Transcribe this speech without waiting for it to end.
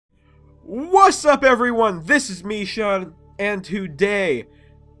What's up, everyone? This is me, Sean, and today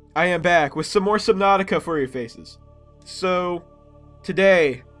I am back with some more Subnautica for your faces. So,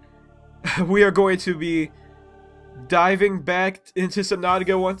 today we are going to be diving back into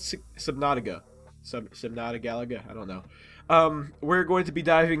Subnautica Subnautica, I don't know. We're going to be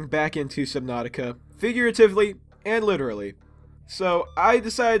diving back into Subnautica, figuratively and literally. So, I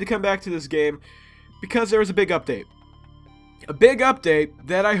decided to come back to this game because there was a big update. A big update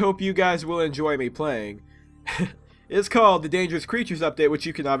that I hope you guys will enjoy me playing. It's called the Dangerous Creatures update, which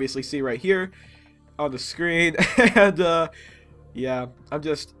you can obviously see right here on the screen. And yeah,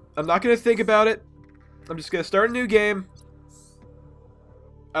 I'm not gonna think about it. I'm just gonna start a new game.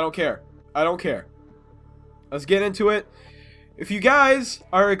 I don't care. Let's get into it. If you guys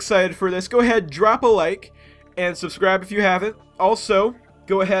are excited for this, go ahead, drop a like and subscribe if you haven't. Also,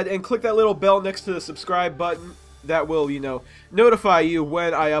 go ahead and click that little bell next to the subscribe button. That will, you know, notify you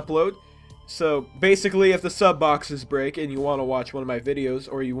when I upload. So, basically, if the sub boxes break and you want to watch one of my videos,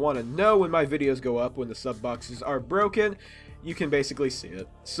 or you want to know when my videos go up when the sub boxes are broken, you can basically see it.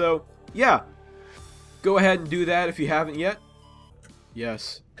 So, yeah. Go ahead and do that if you haven't yet.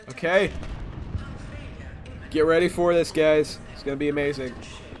 Yes. Okay. Get ready for this, guys. It's going to be amazing.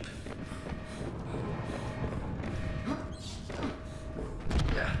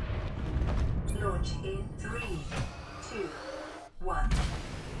 Launch in 3, 2, 1.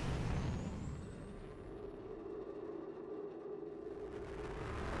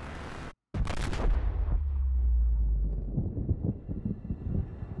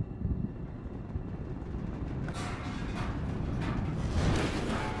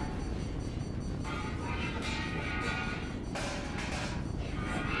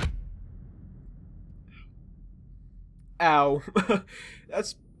 Ow.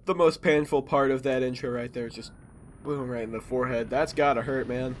 That's the most painful part of that intro right there. Just boom right in the forehead. That's gotta hurt,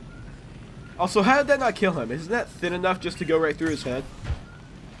 man. Also, how did that not kill him? Isn't that thin enough just to go right through his head?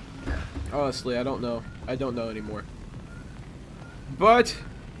 Honestly, I don't know. I don't know anymore. But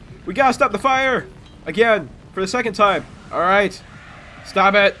we gotta stop the fire! Again, for the second time. Alright.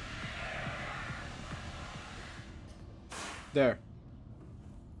 Stop it! There.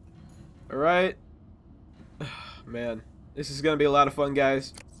 Alright. Man, this is gonna be a lot of fun,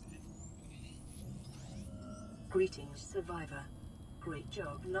 guys. Greetings, survivor. Great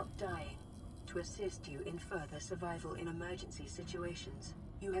job not dying. To assist you in further survival in emergency situations,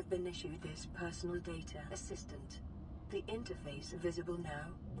 you have been issued this personal data assistant. The interface visible now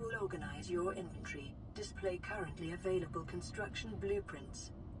will organize your inventory, display currently available construction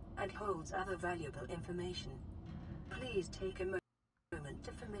blueprints, and holds other valuable information. Please take a moment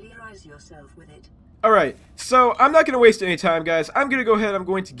to familiarize yourself with it. Alright, so I'm not going to waste any time, guys. I'm going to go ahead, I'm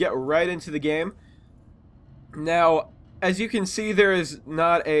going to get right into the game. Now, as you can see, there is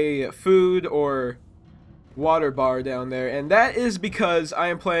not a food or water bar down there, and that is because I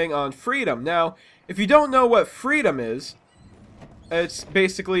am playing on Freedom. Now, if you don't know what Freedom is, it's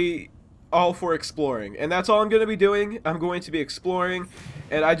basically all for exploring, and that's all I'm going to be doing. I'm going to be exploring,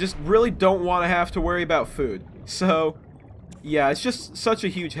 and I just really don't want to have to worry about food. So, yeah, it's just such a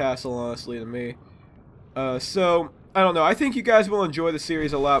huge hassle, honestly, to me. So, I don't know. I think you guys will enjoy the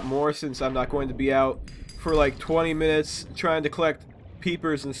series a lot more since I'm not going to be out for like 20 minutes trying to collect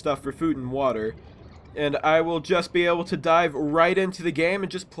peepers and stuff for food and water. And I will just be able to dive right into the game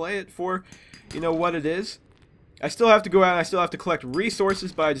and just play it for, you know, what it is. I still have to go out and I still have to collect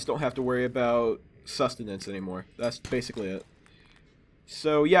resources, but I just don't have to worry about sustenance anymore. That's basically it.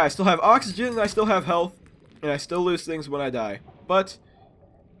 So, yeah, I still have oxygen, and I still have health, and I still lose things when I die. But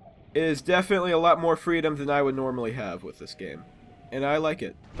it is definitely a lot more freedom than I would normally have with this game. And I like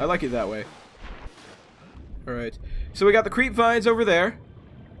it. I like it that way. Alright. So we got the creep vines over there.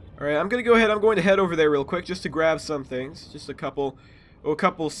 Alright, I'm going to go ahead. I'm going to head over there real quick just to grab some things. Just a couple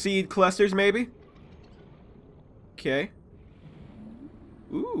seed clusters maybe. Okay.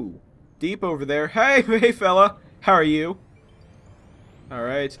 Ooh. Deep over there. Hey, hey fella. How are you?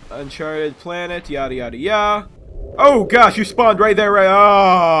 Alright. Uncharted planet. Yada yada yada. Oh gosh, you spawned right there, right?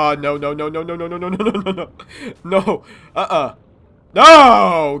 Ah, no, no, no, no, no, no, no, no, no, no, no, no,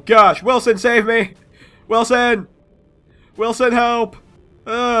 no, gosh, Wilson, save me, Wilson, Wilson, help!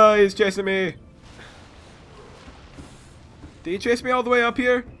 Oh, he's chasing me. Did he chase me all the way up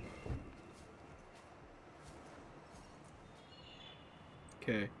here?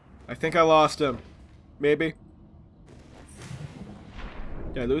 Okay, I think I lost him. Maybe.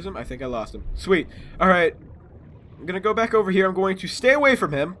 Did I lose him? I think I lost him. Sweet. All right. I'm going to go back over here. I'm going to stay away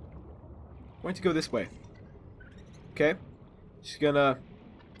from him. I'm going to go this way. Okay. Just going to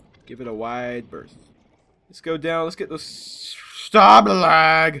give it a wide berth. Let's go down. Let's get those... Stop the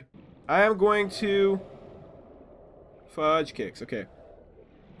lag! I am going to... Fudge cakes, okay.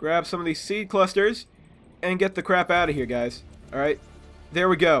 Grab some of these seed clusters and get the crap out of here, guys. Alright, there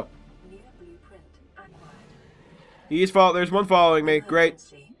we go. There's one following me. Great.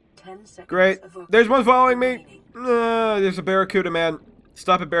 Great. There's one following me. There's a barracuda, man.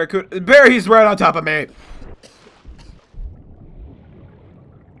 Stop it, barracuda. He's right on top of me.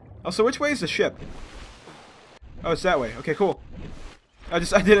 Also, which way is the ship? Oh, it's that way. Okay, cool. I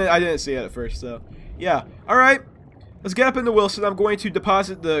didn't see it at first, so yeah. All right, let's get up into Wilson. I'm going to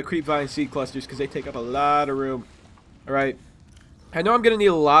deposit the creepvine seed clusters because they take up a lot of room. All right, I know I'm gonna need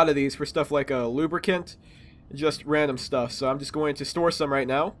a lot of these for stuff like a lubricant, just random stuff. So I'm just going to store some right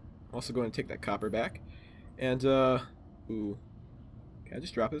now. I'm also going to take that copper back, and ooh, can I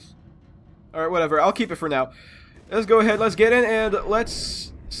just drop this? All right, whatever. I'll keep it for now. Let's go ahead. Let's get in and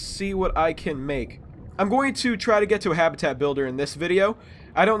let's see what I can make. I'm going to try to get to a habitat builder in this video.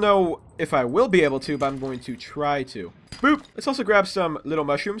 I don't know if I will be able to, but I'm going to try to. Boop! Let's also grab some little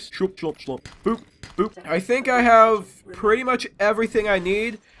mushrooms. Shoop, shoop, shoop. Boop, boop. I think I have pretty much everything I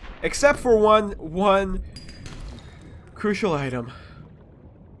need, except for one crucial item.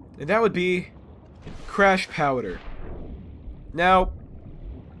 And that would be crash powder. Now,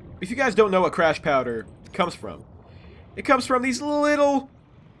 if you guys don't know what crash powder comes from, it comes from these little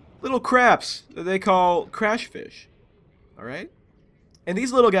craps that they call crash fish. Alright? And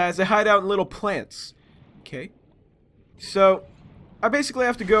these little guys, they hide out in little plants. Okay? So, I basically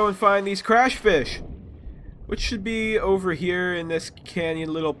have to go and find these crash fish, which should be over here in this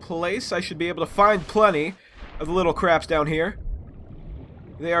canyon little place. I should be able to find plenty of the little craps down here.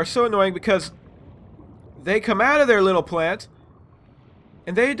 They are so annoying because they come out of their little plant,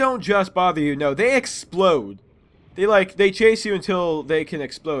 and they don't just bother you. No, they explode. They chase you until they can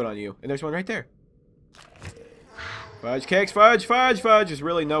explode on you. And there's one right there. Fudge cakes, fudge, fudge, fudge. There's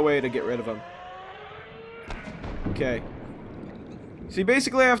really no way to get rid of them. Okay. So you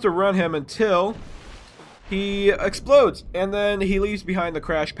basically have to run him until he explodes. And then he leaves behind the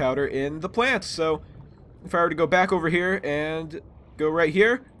crash powder in the plants. So if I were to go back over here and go right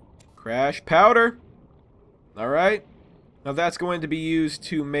here, crash powder. Alright. Now that's going to be used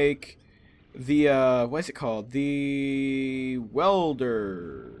to make the, what is it called? The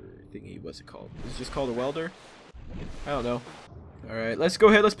welder thingy. What's it called? Is it just called a welder? I don't know. Alright, let's go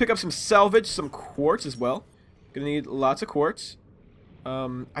ahead. Let's pick up some salvage, some quartz as well. Gonna need lots of quartz.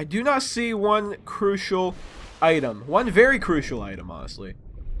 I do not see one crucial item. One very crucial item, honestly.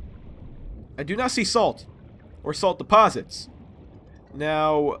 I do not see salt. Or salt deposits.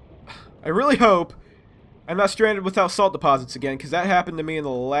 Now, I really hope I'm not stranded without salt deposits again, because that happened to me in the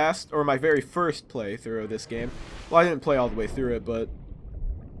last, or my very first playthrough of this game. Well, I didn't play all the way through it, but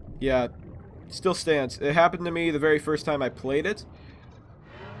yeah, it still stands. It happened to me the very first time I played it.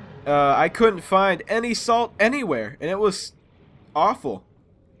 I couldn't find any salt anywhere, and it was awful.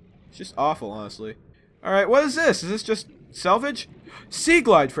 It's just awful, honestly. Alright, what is this? Is this just salvage? Sea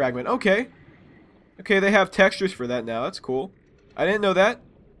glide fragment, okay. Okay, they have textures for that now, that's cool. I didn't know that.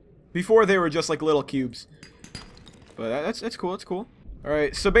 Before they were just like little cubes. But that's cool, that's cool.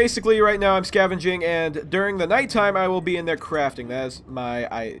 Alright, so basically right now I'm scavenging, and during the nighttime I will be in there crafting. That is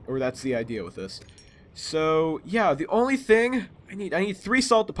that's the idea with this. So yeah, the only thing I need 3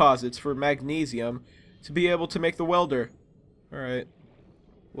 salt deposits for magnesium to be able to make the welder. Alright.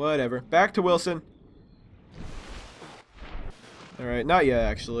 Whatever. Back to Wilson. Alright, not yet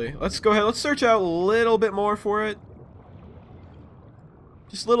actually. Let's go ahead, let's search out a little bit more for it.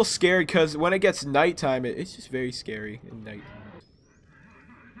 Just a little scared because when it gets nighttime, it's just very scary at night.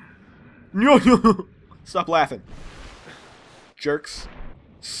 No. Stop laughing. Jerks.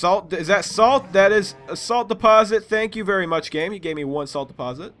 Salt, is that salt? That is a salt deposit. Thank you very much, game. You gave me 1 salt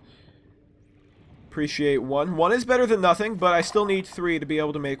deposit. Appreciate 1. 1 is better than nothing, but I still need 3 to be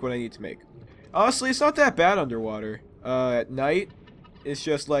able to make what I need to make. Honestly, it's not that bad underwater. At night, it's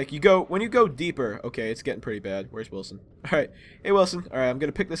just like when you go deeper. Okay, it's getting pretty bad. Where's Wilson? Alright. Hey, Wilson. Alright, I'm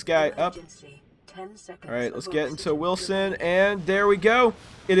gonna pick this guy up. Alright, let's get into Wilson, and there we go.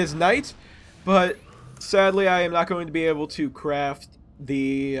 It is night, but sadly I am not going to be able to craft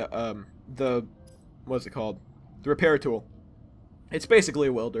the what's it called? The repair tool. It's basically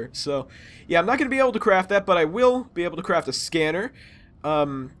a welder. So, yeah, I'm not going to be able to craft that, but I will be able to craft a scanner,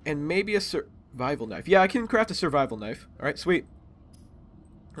 and maybe a survival knife. Yeah, I can craft a survival knife. Alright, sweet.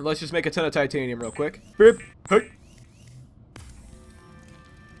 And let's just make a ton of titanium real quick. Beep. Hey.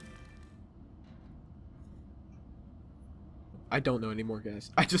 I don't know anymore, guys.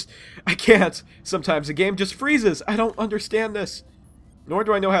 I can't. Sometimes the game just freezes. I don't understand this. Nor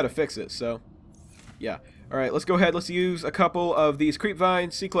do I know how to fix it, so. Yeah. Alright, let's go ahead. Let's use a couple of these creep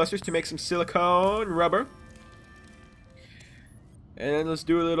vine seed clusters to make some silicone rubber. And let's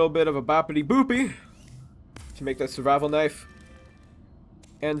do a little bit of a boppity boopy to make that survival knife.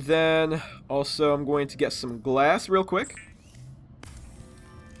 And then also I'm going to get some glass real quick.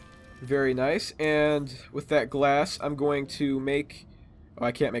 Very nice. And with that glass, I'm going to make... Oh,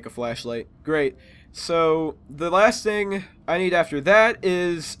 I can't make a flashlight. Great. So the last thing I need after that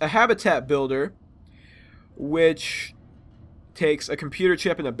is a habitat builder, which takes a computer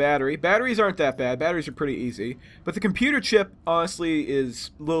chip and a battery. Batteries aren't that bad. Batteries are pretty easy. But the computer chip, honestly,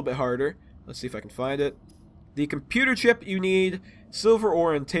 is a little bit harder. Let's see if I can find it. The computer chip, you need silver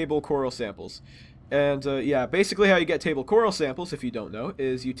ore and table coral samples. And yeah, basically how you get table coral samples, if you don't know,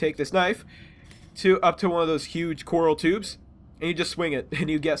 is you take this knife up to one of those huge coral tubes, and you just swing it, and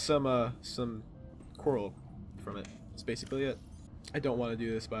you get some coral from it. That's basically it. I don't want to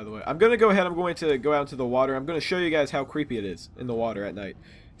do this, by the way. I'm going to go ahead. I'm going to go out into the water. I'm going to show you guys how creepy it is in the water at night.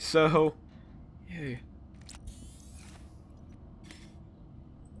 So, yay.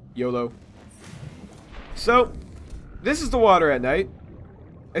 YOLO. So, this is the water at night.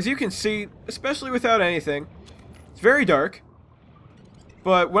 As you can see, especially without anything, it's very dark.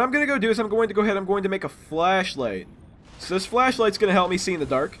 But what I'm going to go do is I'm going to go ahead. I'm going to make a flashlight. So this flashlight's going to help me see in the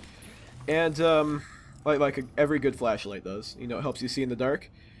dark. And, like every good flashlight does. You know, it helps you see in the dark.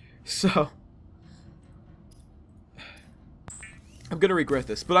 So, I'm going to regret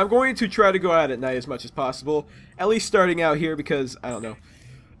this. But I'm going to try to go out at night as much as possible. At least starting out here because, I don't know.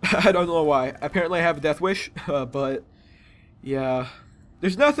 I don't know why. Apparently I have a death wish. But, yeah.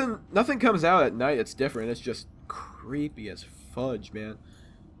 There's nothing comes out at night that's different. It's just creepy as fudge, man.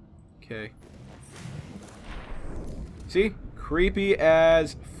 Okay. See? Creepy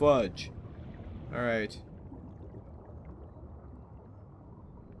as fudge. Alright.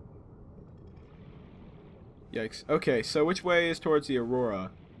 Yikes. Okay, so which way is towards the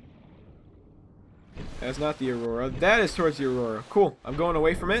Aurora? That's not the Aurora. That is towards the Aurora. Cool. I'm going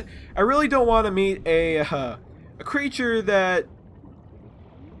away from it. I really don't want to meet a creature that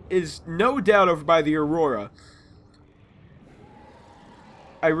is no doubt over by the Aurora.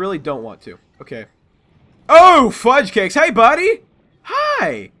 I really don't want to. Okay. Oh, fudge cakes. Hey, buddy.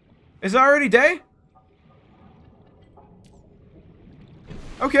 Hi. Is it already day?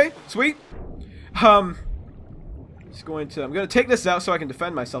 Okay, sweet. I'm going to take this out so I can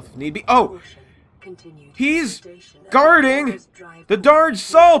defend myself if need be. Oh, he's guarding the darn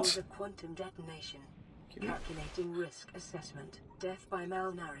salt. Calculating risk assessment. Death by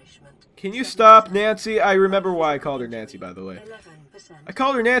malnourishment. Can you stop, Nancy? I remember why I called her Nancy, by the way. 11%. I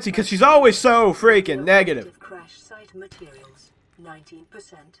called her Nancy because she's always so freaking negative. Crash site materials. 19%.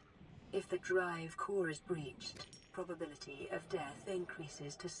 If the drive core is breached, probability of death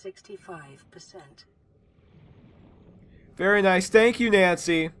increases to 65%. Very nice. Thank you,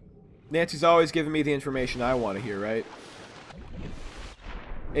 Nancy. Nancy's always giving me the information I want to hear, right?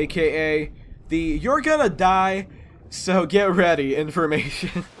 AKA the "you're gonna die, so get ready"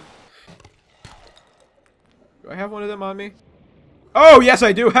 information. Do I have one of them on me? Oh, yes,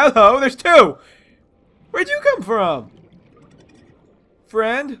 I do. Hello, there's two. Where'd you come from?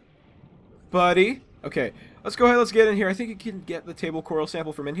 Friend? Buddy? Okay, let's go ahead. Let's get in here. I think you can get the table coral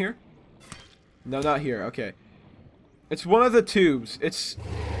sample from in here. No, not here. Okay. It's one of the tubes. It's...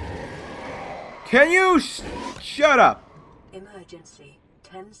 Can you shut up? Emergency.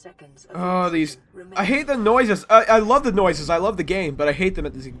 10 seconds. Oh, these... I hate the noises. I love the noises. I love the game, but I hate them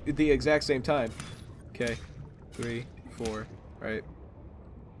at the exact same time. Okay. 3, 4. Right.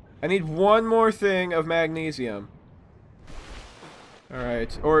 I need one more thing of magnesium.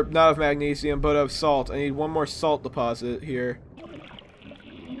 Alright. Or not of magnesium, but of salt. I need one more salt deposit here.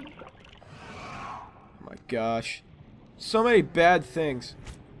 Oh my gosh. So many bad things.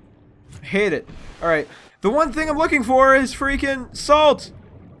 I hate it. Alright. The one thing I'm looking for is freaking salt!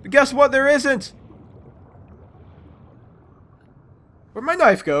 But guess what? There isn't! Where'd my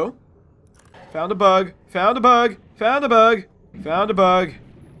knife go? Found a bug. Found a bug. Found a bug. Found a bug.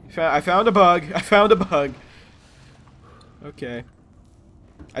 I found a bug. I found a bug. Okay.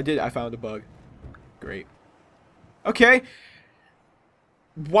 I found a bug. Great. Okay.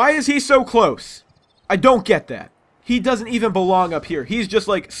 Why is he so close? I don't get that. He doesn't even belong up here. He's just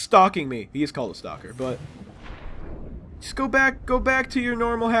like stalking me. He is called a stalker, but just go back to your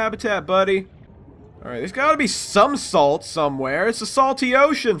normal habitat, buddy. Alright, there's gotta be some salt somewhere. It's a salty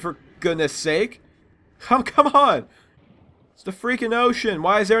ocean, for goodness sake. Come on. It's the freaking ocean.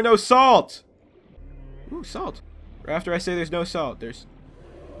 Why is there no salt? Ooh, salt. Right after I say there's no salt, there's...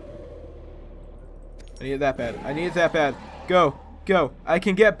 I need it that bad. I need it that bad. Go. Go. I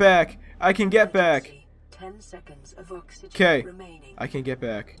can get back. I can get back. 10 seconds of oxygen Okay, remaining. I can get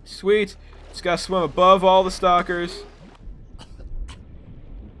back. Sweet. Just gotta swim above all the stalkers.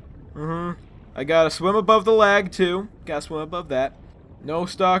 I gotta swim above the lag, too. Gotta swim above that. No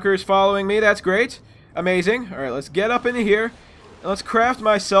stalkers following me. That's great. Amazing. Alright, let's get up into here. And let's craft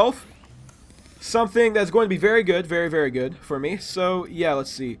myself something that's going to be very good. Very, very good for me. So, yeah,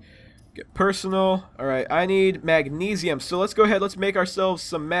 let's see. Get personal. Alright, I need magnesium. So let's go ahead. Let's make ourselves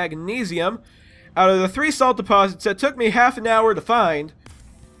some magnesium out of the 3 salt deposits that took me half an hour to find.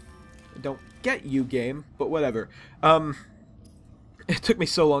 I don't get you, game, but whatever. It took me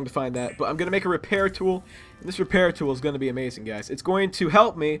so long to find that, but I'm going to make a repair tool, and this repair tool is going to be amazing, guys. It's going to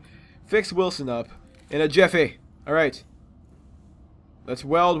help me fix Wilson up in a jiffy. Alright. Let's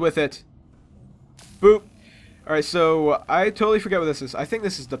weld with it. Boop. Alright, so I totally forget what this is. I think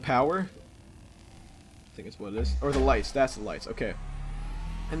this is the power. I think it's what it is. Or the lights. That's the lights. Okay.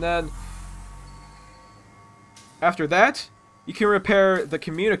 And then after that, you can repair the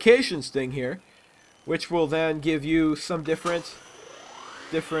communications thing here, which will then give you some different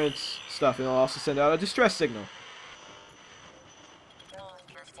stuff, and it'll also send out a distress signal.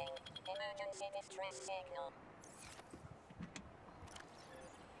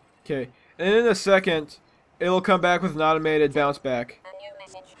 Okay, and in a second, it'll come back with an automated bounce back.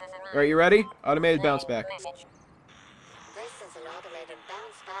 Alright, you ready? Automated bounce back. This is an automated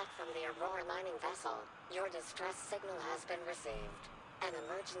bounce back from the Aurora mining vessel. Your distress signal has been received. An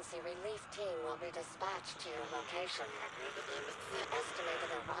emergency relief team will be dispatched to your location. The estimated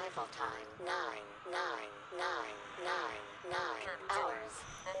arrival time, 9 hours.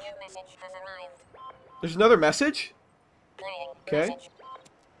 A new message has arrived. There's another message? Okay.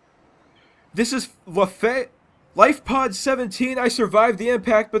 This is Life Pod 17. I survived the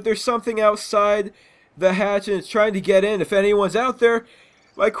impact, but there's something outside the hatch and it's trying to get in. If anyone's out there,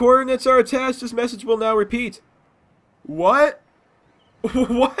 my coordinates are attached. This message will now repeat. What?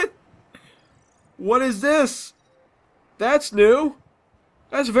 What? What is this? That's new.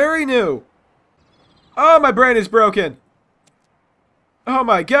 That's very new. Oh, my brain is broken. Oh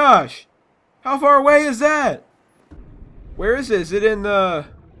my gosh. How far away is that? Where is it? Is it in the...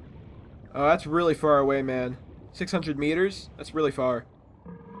 Oh, that's really far away, man. 600 meters? That's really far.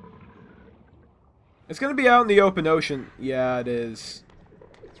 It's gonna be out in the open ocean. Yeah, it is.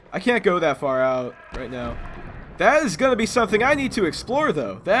 I can't go that far out right now. That is gonna be something I need to explore,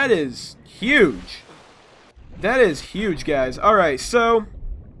 though. That is huge. That is huge, guys. Alright, so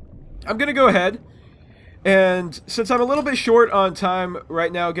I'm gonna go ahead. And since I'm a little bit short on time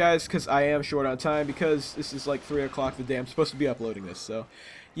right now, guys, because I am short on time, because this is like 3 o'clock the day I'm supposed to be uploading this, so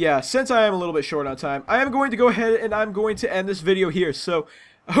yeah, since I am a little bit short on time, I am going to go ahead and I'm going to end this video here. So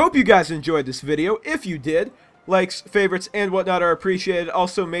I hope you guys enjoyed this video. If you did, likes, favorites, and whatnot are appreciated.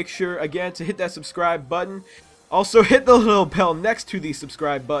 Also, make sure, again, to hit that subscribe button. Also, hit the little bell next to the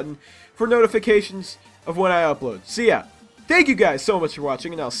subscribe button for notifications of when I upload. So yeah, thank you guys so much for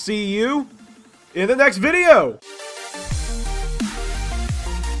watching, and I'll see you in the next video!